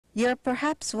You're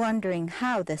perhaps wondering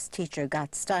how this teacher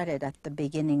got started at the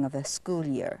beginning of the school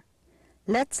year.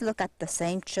 Let's look at the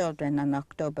same children on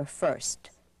October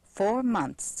 1st, 4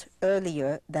 months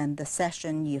earlier than the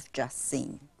session you've just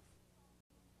seen.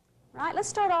 Right, let's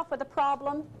start off with a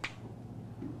problem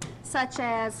such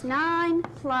as 9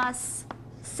 plus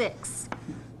 6.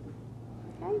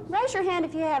 Okay? Raise your hand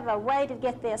if you have a way to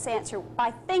get this answer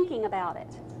by thinking about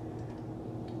it.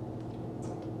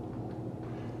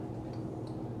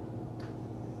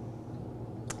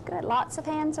 Good, lots of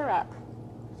hands are up.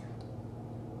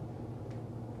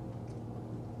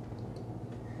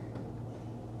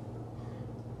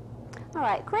 All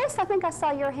right, Chris, I think I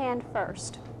saw your hand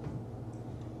first.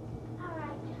 All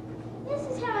right, this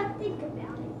is how I think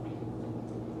about it.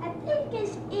 I think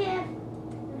as if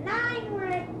 9 were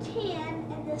a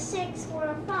 10 and the 6 were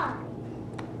a 5.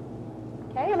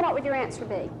 Okay, and what would your answer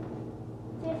be?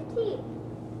 15.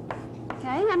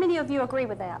 Okay, how many of you agree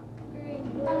with that?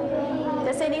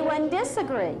 Does anyone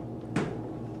disagree?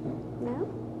 No?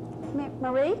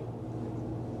 Marie? I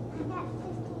got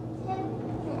 15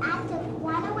 too. I took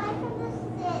 1 away from the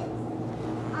 6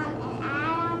 and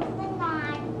add on to the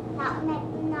 9. That would make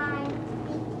the 9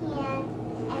 be 10.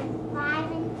 And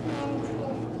 5 and 10 is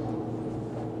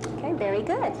 15. Okay, very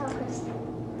good. That's all, Kristen.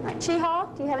 All right, Chihal,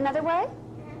 do you have another way?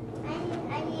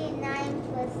 I knew 9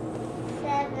 plus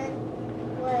 7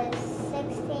 was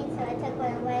 16, so I took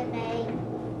 1 away, made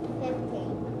 15.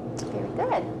 Very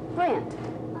good. Brent?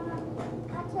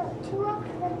 I took 2 off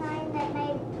of the 9 that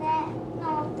made that,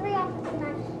 no, 3 off of the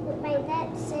 9 that made that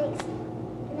 6,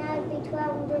 and that would be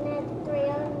 12, and then add the 3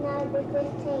 on, and that would be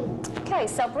 15. Okay,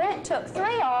 so Brent took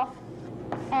 3 off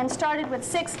and started with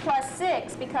 6 plus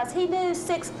 6 because he knew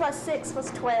 6 plus 6 was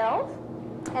 12,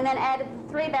 and then added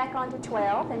the 3 back onto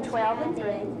 12, and 12 and 3.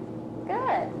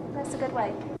 Good. That's a good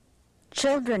way.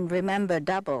 Children remember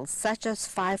doubles such as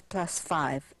 5 plus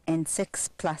 5 and 6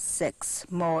 plus 6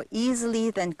 more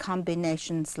easily than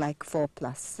combinations like 4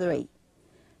 plus 3.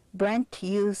 Brent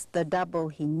used the double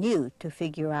he knew to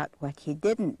figure out what he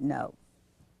didn't know.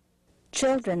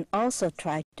 Children also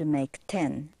tried to make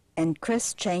 10, and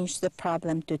Chris changed the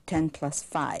problem to 10 plus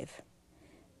 5.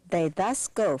 They thus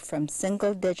go from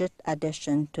single-digit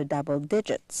addition to double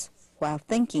digits while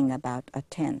thinking about a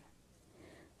 10.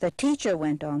 The teacher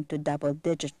went on to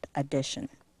double-digit addition.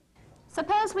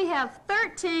 Suppose we have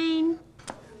 13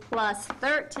 plus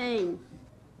 13.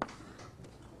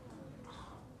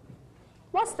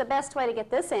 What's the best way to get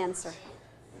this answer?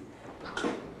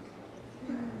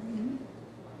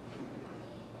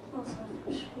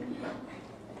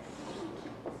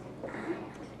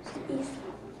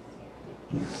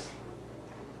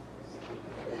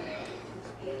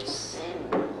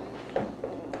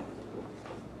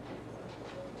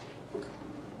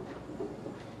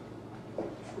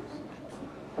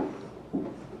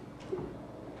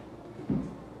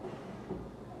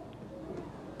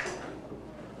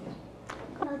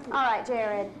 All right,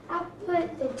 Jared. I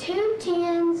put the 2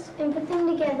 10s and put them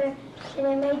together, and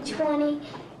it made 20,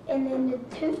 and then the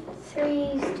 2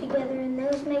 3s together, and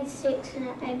those made 6, and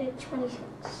I added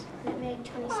 26. And it made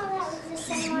 26. Oh, that was the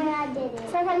same way I did it.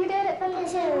 So how you did it? The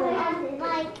same way.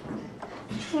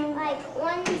 Like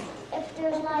one, if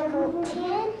there's like a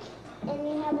 10, and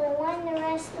you have a 1 the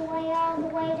rest of the way, all the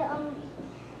way to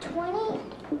 20,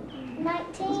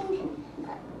 19,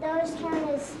 those count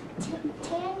as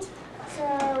 10s. So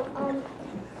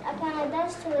I counted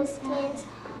those 2 as 10s,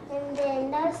 and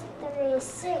then those 3 as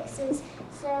 6s.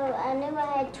 So I knew I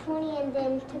had 20, and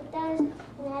then took those and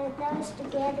added those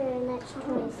together, and that's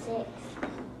 26.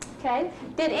 Okay.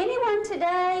 Did anyone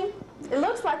today, it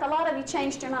looks like a lot of you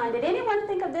changed your mind. Did anyone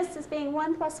think of this as being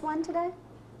 1 plus 1 today?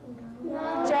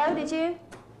 No. Joe, did you?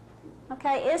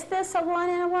 Okay. Is this a 1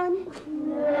 and a 1?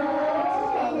 No.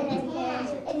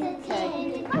 It's a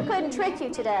 10. I couldn't trick you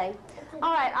today.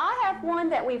 All right, I have one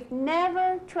that we've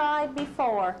never tried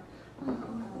before.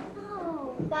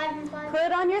 Oh, 5 and 5.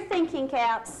 Put on your thinking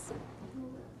caps.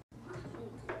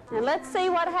 And let's see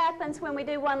what happens when we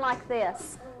do one like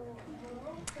this.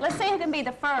 Let's see who can be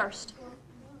the first.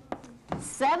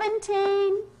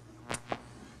 17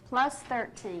 plus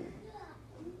 13.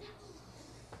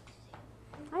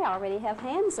 I already have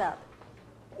hands up.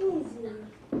 Easy.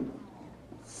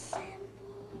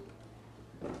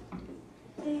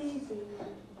 Easy.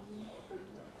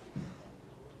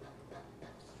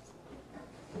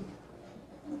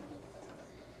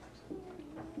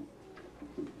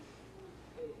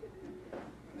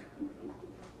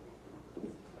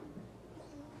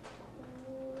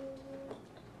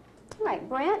 All right,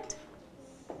 Brent.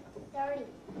 30.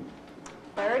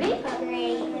 30?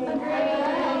 Agree.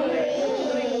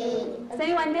 Does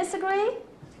anyone disagree?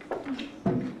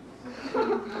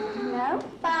 No?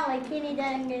 Finally, Kenny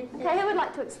doesn't get this. Okay, who would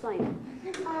like to explain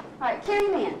it? All right, Carrie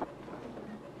Lynn.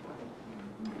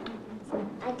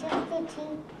 I took the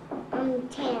 10, and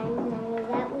I knew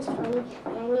that was 20, and I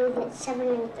knew that 7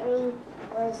 and 3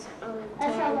 was 10.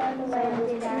 That's how the other way I did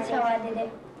it. That's how I did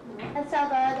it. That's how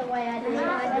the other way I did it.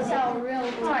 That's how real.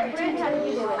 All right, Brent, how did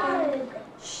you do it?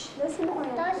 Shh, listen to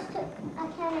Brent. I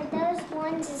counted those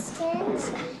ones as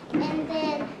 10s, and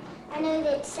then I knew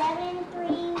that 7 and 3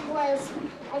 was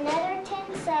another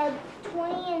 10, so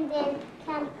 20, and then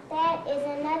count that is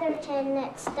another 10,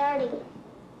 that's 30.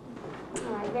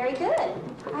 All right, very good.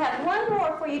 I have one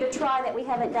more for you to try that we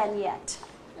haven't done yet.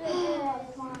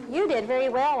 You did very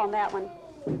well on that one.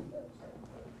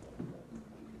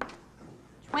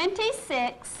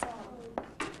 26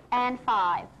 and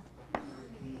 5.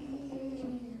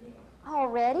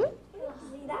 Already?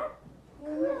 See that?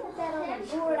 When I put that on the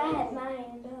board, I had my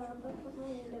hand up. But my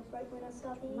hand up right when I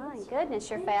saw these. My goodness,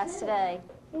 you're fast today.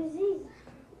 It was easy.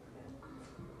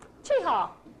 Chee-haw.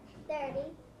 30.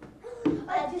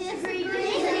 I disagree.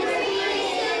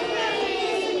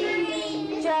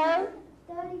 Joe?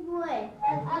 31.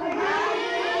 All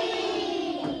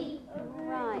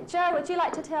right. Joe, would you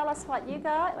like to tell us what you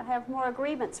got? I have more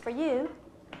agreements for you.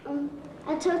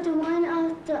 I took the one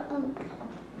off the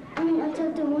I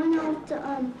took the one off the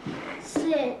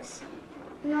 6,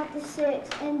 not the 6,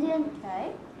 and then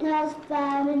Okay. that was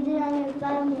 5, and then I knew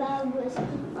 5 and 5 was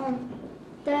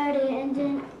 30, and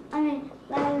then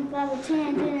 5 and 5 was 10,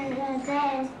 and then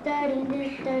that was 30, and then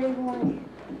 31.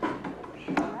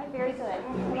 All right, very good. That's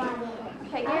how I did it.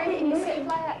 Okay, Gary, can you sit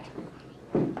flat?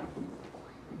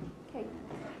 Okay.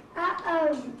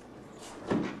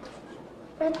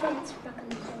 But that's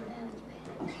fucking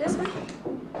This one?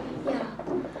 yeah.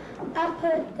 I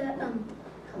put the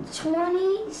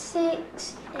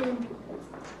 26 and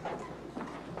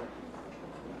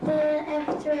then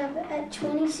after I put at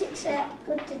 26, I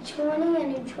put the 20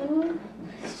 and the 20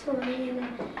 and then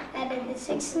added the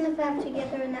 6 and the 5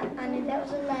 together, and I knew that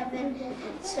was 11.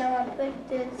 So I put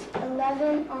the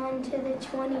 11 onto the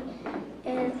 20,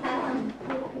 and then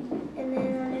I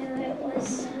knew it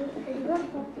was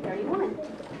 31. 31.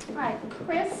 All right,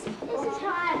 Chris? This is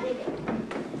how I did it.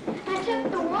 I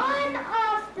took the 1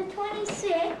 off the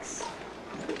 26.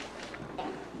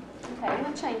 Okay, I'm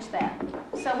going to change that.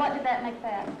 So what did that make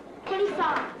that?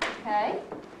 25. Okay.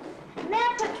 And then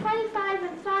I put 25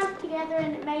 and 5 together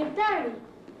and it made 30. Then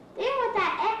with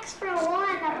that extra 1,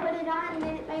 I put it on and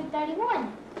then it made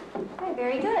 31. Okay,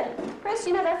 very good. Chris,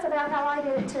 you know that's about how I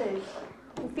did it too.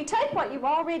 If you take what you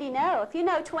already know, if you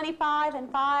know 25 and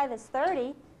 5 is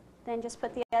 30, then just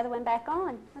put the other one back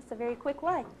on. That's a very quick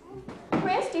way.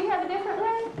 Chris, do you have a different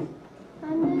way?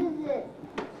 I knew that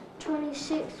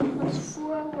 26 plus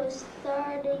 4 was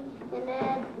 30 and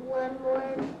add 1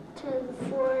 more to the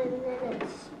 4 and then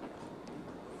it's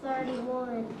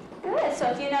 31. Good. So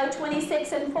if you know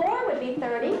 26 and 4 would be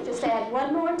 30, just add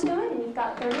 1 more to it and you've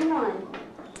got 31.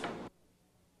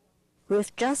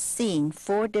 We've just seen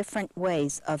 4 different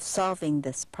ways of solving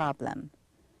this problem.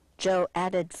 Joe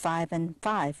added 5 and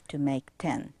 5 to make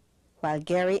 10, while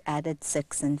Gary added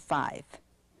 6 and 5.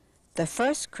 The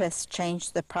first Chris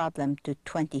changed the problem to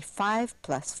 25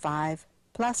 plus 5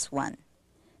 plus 1,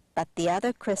 but the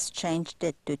other Chris changed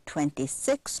it to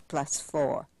 26 plus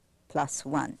 4 plus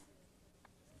 1.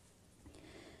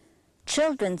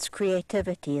 Children's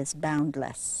creativity is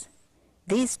boundless.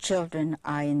 These children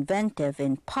are inventive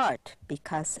in part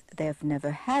because they've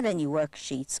never had any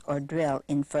worksheets or drill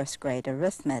in first grade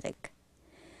arithmetic.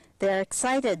 They are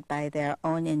excited by their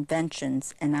own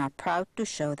inventions and are proud to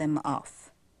show them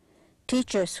off.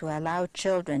 Teachers who allow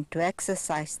children to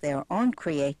exercise their own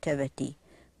creativity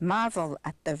marvel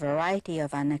at the variety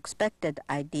of unexpected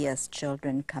ideas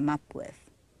children come up with.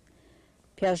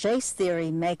 Piaget's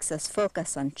theory makes us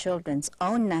focus on children's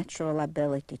own natural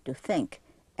ability to think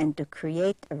and to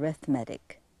create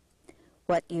arithmetic.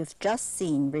 What you've just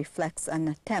seen reflects an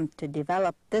attempt to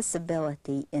develop this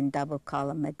ability in double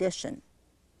column addition.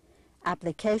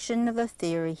 Application of the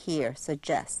theory here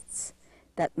suggests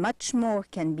that much more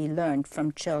can be learned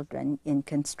from children in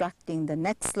constructing the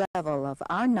next level of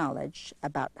our knowledge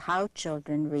about how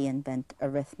children reinvent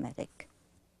arithmetic.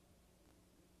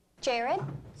 Jared?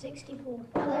 64.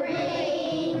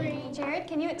 Jared,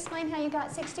 can you explain how you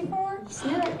got 64? Just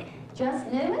knew it. Just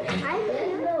knew it? I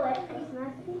didn't know it.